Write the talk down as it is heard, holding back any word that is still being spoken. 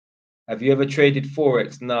Have you ever traded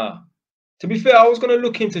Forex? Nah. To be fair, I was going to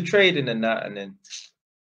look into trading and that, and then,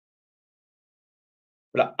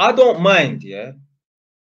 but like, I don't mind, yeah,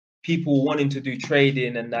 people wanting to do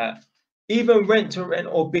trading and that, even rent to rent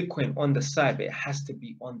or Bitcoin on the side, but it has to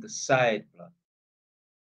be on the side, bro.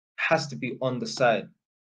 Has to be on the side.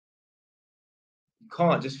 You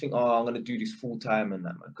can't just think, oh, I'm going to do this full time and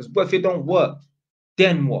that, man. Because what if it don't work?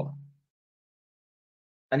 Then what?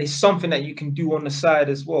 And it's something that you can do on the side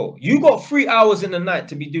as well. You got 3 hours in the night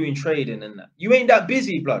to be doing trading and that. You ain't that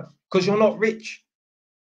busy, blood, because you're not rich.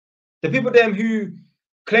 The people them who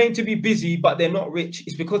claim to be busy, but they're not rich,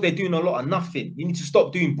 it's because they're doing a lot of nothing. You need to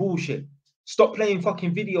stop doing bullshit. Stop playing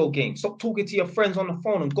fucking video games. Stop talking to your friends on the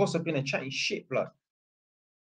phone and gossiping and chatting shit, blood.